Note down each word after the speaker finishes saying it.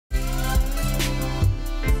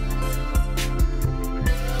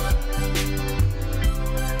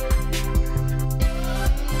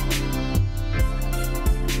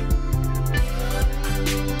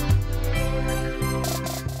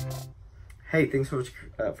Hey, thanks so much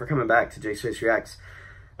for coming back to Jake's Face Reacts.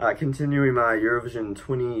 Continuing my Eurovision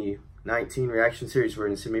 2019 reaction series, we're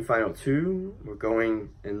in semi-final 2. We're going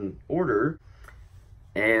in order.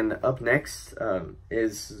 And up next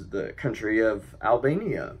is the country of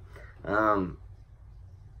Albania. The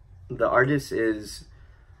artist is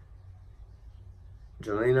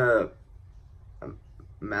Jonida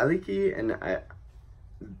Maliqi, and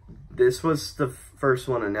this was the first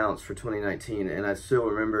one announced for 2019, and I still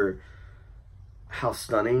remember how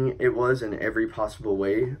stunning it was in every possible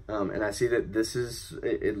way. And I see that this is,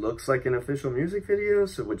 it looks like an official music video,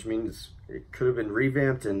 so which means it could have been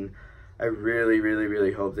revamped, and I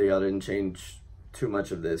really hope that y'all didn't change too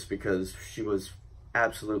much of this, because she was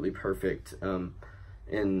absolutely perfect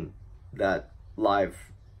in that live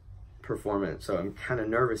performance. So I'm kind of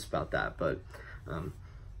nervous about that, but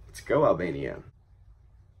let's go Albania.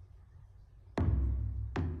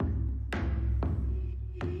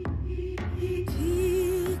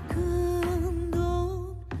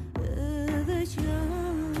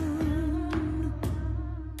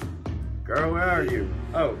 Girl, where are you?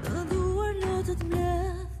 Oh.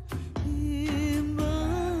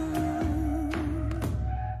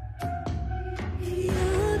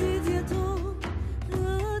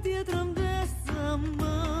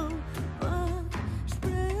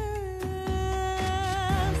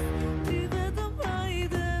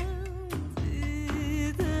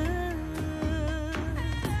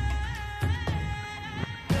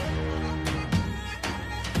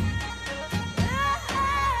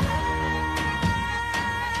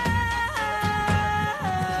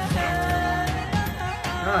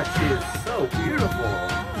 God, she is so beautiful.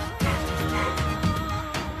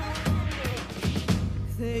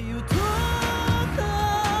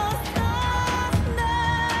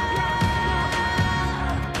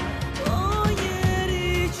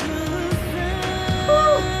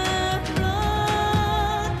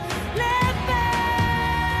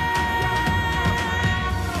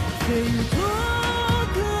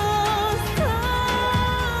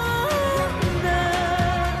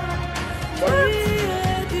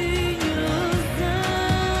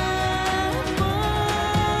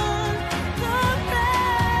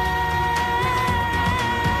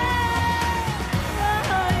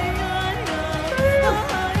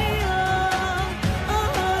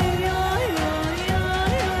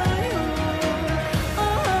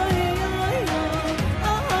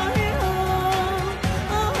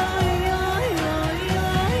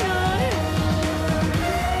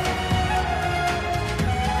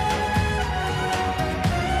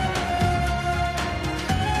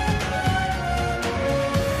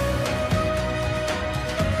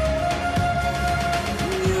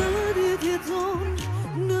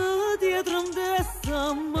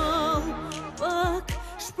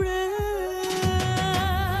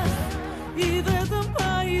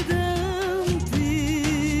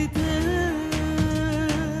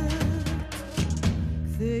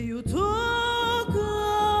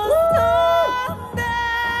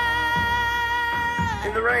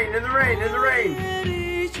 In the rain, in the rain, in the rain.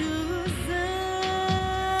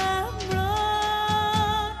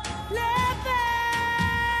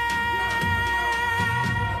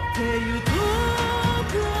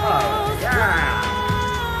 Oh, yeah.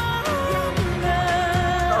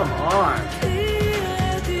 Come on.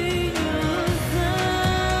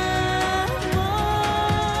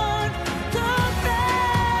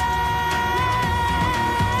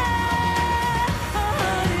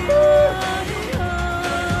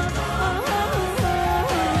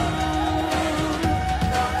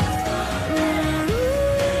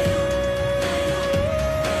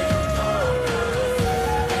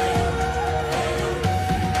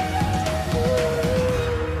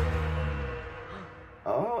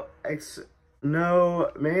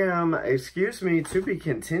 No, ma'am, excuse me, to be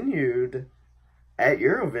continued at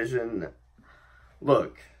Eurovision.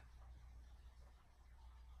 Look,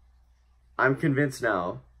 I'm convinced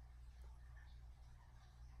now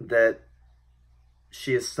that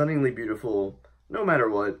she is stunningly beautiful no matter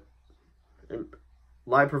what.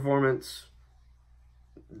 Live performance,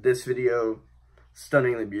 this video,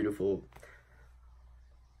 stunningly beautiful.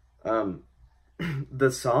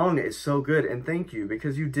 The song is so good, and thank you,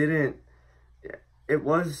 because you didn't, it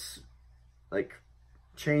was like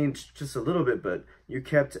changed just a little bit, but you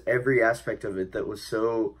kept every aspect of it that was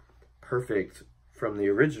so perfect from the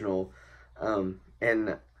original. And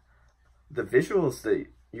the visuals that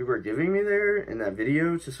you were giving me there in that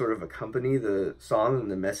video to sort of accompany the song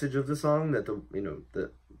and the message of the song, that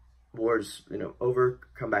the wars, over,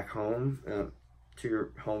 come back home to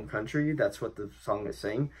your home country. That's what the song is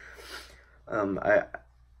saying.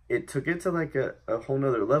 It took it to like a whole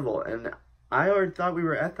nother level, and I already thought we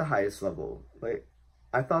were at the highest level. Like,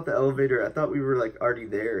 I thought we were like already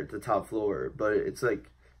there at the top floor, but it's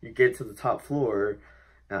like you get to the top floor,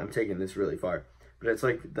 and I'm taking this really far, but it's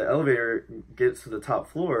like the elevator gets to the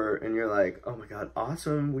top floor and you're like, oh my God,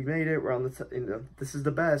 awesome, we made it, we're on the, you know, this is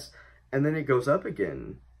the best. And then it goes up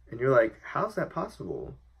again and you're like, how's that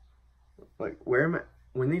possible? Like, where am I,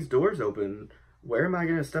 when these doors open, where am I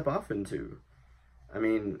going to step off into? I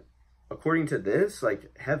mean, according to this,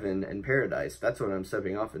 like heaven and paradise, that's what I'm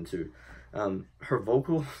stepping off into. Her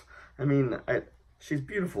vocals, I mean, she's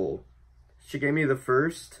beautiful. She gave me the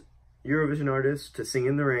first Eurovision artist to sing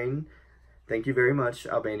in the rain. Thank you very much,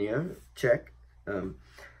 Albania. Check.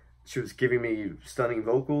 She was giving me stunning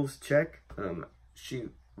vocals. Check. She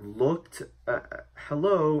looked,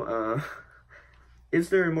 hello, is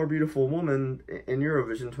there a more beautiful woman in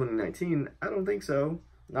Eurovision 2019? I don't think so.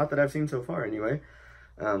 Not that I've seen so far, anyway.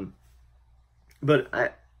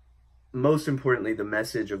 But most importantly, the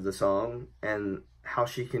message of the song and how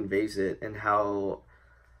she conveys it and how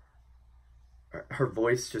her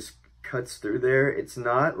voice just cuts through there. It's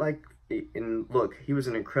not like, look, he was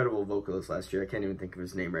an incredible vocalist last year. I can't even think of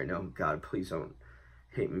his name right now. God, please don't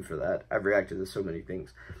hate me for that. I've reacted to so many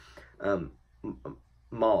things.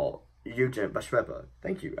 Mal, Eugen Bashvepa.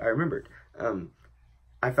 Thank you. I remembered.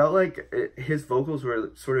 I felt like his vocals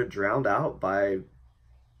were sort of drowned out by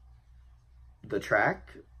the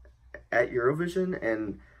track at Eurovision,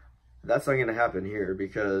 and that's not going to happen here,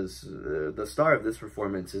 because the star of this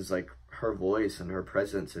performance is like her voice and her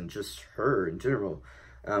presence and just her in general.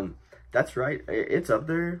 That's right, it's up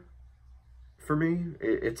there for me.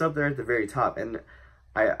 It's up there at the very top, and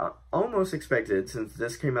I almost expected, since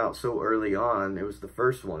this came out so early on, it was the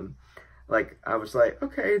first one, like I was like,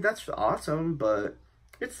 okay, that's awesome, but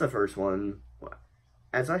it's the first one.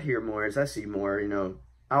 As I hear more, as I see more, you know,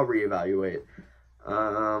 I'll reevaluate.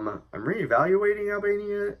 I'm reevaluating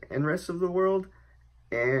Albania and rest of the world,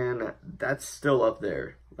 and that's still up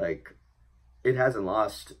there. Like, it hasn't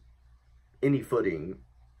lost any footing,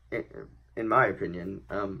 in my opinion,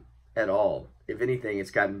 at all. If anything,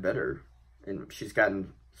 it's gotten better, and she's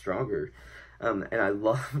gotten stronger. And I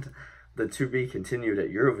loved the "to be continued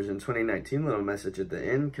at Eurovision 2019" little message at the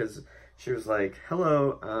end, because she was like,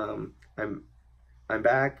 hello, I'm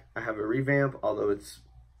back, I have a revamp, although it's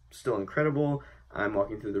still incredible. I'm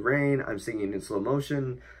walking through the rain, I'm singing in slow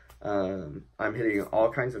motion, I'm hitting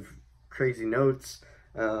all kinds of crazy notes,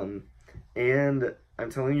 and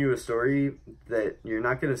I'm telling you a story that you're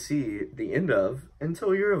not going to see the end of until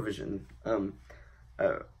Eurovision.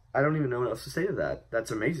 I don't even know what else to say to that.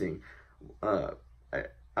 That's amazing.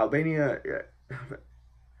 Albania,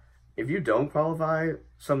 if you don't qualify,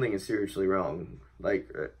 something is seriously wrong.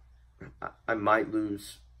 Like, I might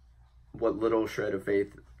lose what little shred of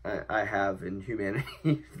faith I have in humanity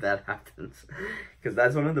if that happens, because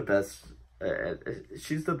that's one of the best.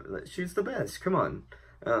 She's the best. Come on.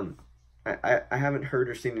 I haven't heard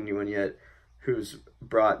or seen anyone yet who's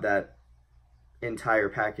brought that entire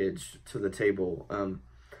package to the table. I'm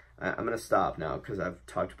gonna stop now because I've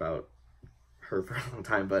talked about her for a long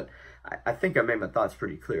time, but I think I made my thoughts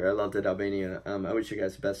pretty clear. I loved it, Albania. I wish you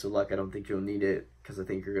guys the best of luck. I don't think you'll need it, because I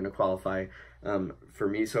think you're gonna qualify. For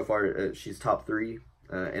me, so far, she's top 3.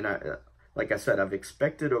 And like I said, I've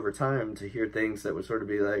expected over time to hear things that would sort of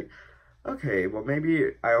be like, okay, well,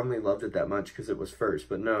 maybe I only loved it that much because it was first,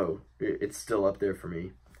 but no, it's still up there for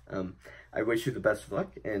me. I wish you the best of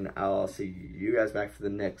luck, and I'll see you guys back for the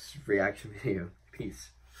next reaction video.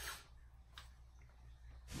 Peace.